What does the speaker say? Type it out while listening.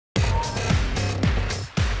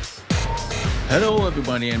Hello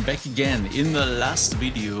everybody, and back again. In the last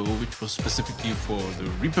video, which was specifically for the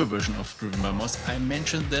Reaper version of DrivenByMoss, I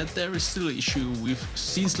mentioned that there is still an issue with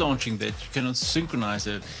scenes launching, that you cannot synchronize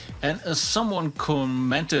it. And as someone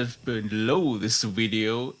commented below this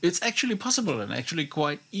video, it's actually possible and actually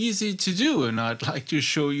quite easy to do, and I'd like to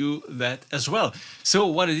show you that as well. So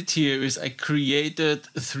what I did here is I created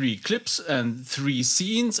 3 clips and 3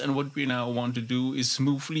 scenes, and what we now want to do is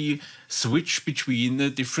smoothly switch between the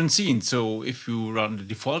different scenes. So if you run the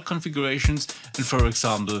default configurations and, for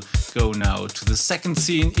example, go now to the second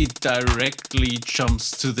scene, it directly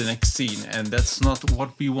jumps to the next scene, and that's not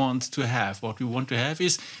what we want to have. What we want to have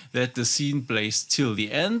is that the scene plays till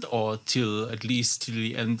the end, or at least till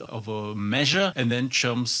the end of a measure, and then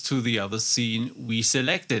jumps to the other scene we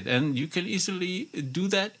selected. And you can easily do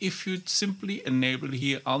that if you simply enable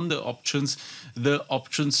here under options the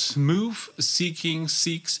option smooth seeking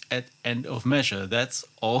seeks at end of measure. That's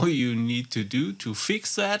all you need to do to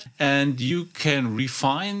fix that, and you can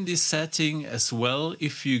refine this setting as well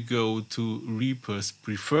if you go to Reaper's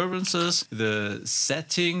preferences, the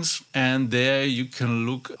settings, and there you can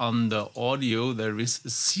look under audio. There is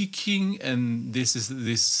seeking, and this is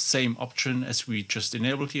this same option as we just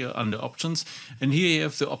enabled here under options, and here you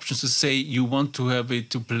have the options to say you want to have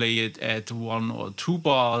it to play it at 1 or 2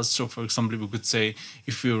 bars. So for example, we could say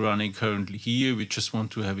if we're running currently here, we just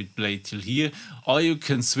want to have it play till here, or you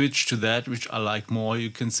can switch to that which I like more. You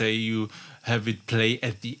can say you have it play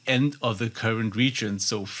at the end of the current region,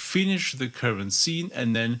 so finish the current scene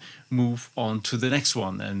and then move on to the next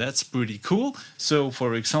one, and that's pretty cool. So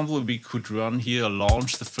for example, we could run here,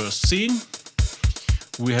 launch the first scene,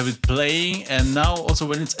 we have it playing, and now also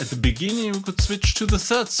when it's at the beginning we could switch to the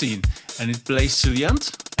third scene and it plays to the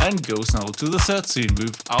end and goes now to the third scene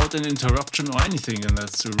without an interruption or anything, and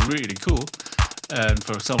that's really cool. And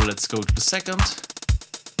for example, let's go to the second.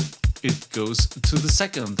 It goes to the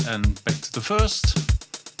second and back to the first.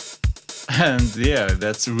 And yeah,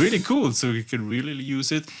 that's really cool. So you can really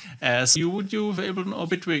use it as you would do with Ableton or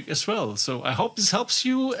Bitwig as well. So I hope this helps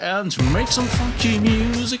you, and make some funky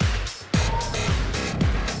music.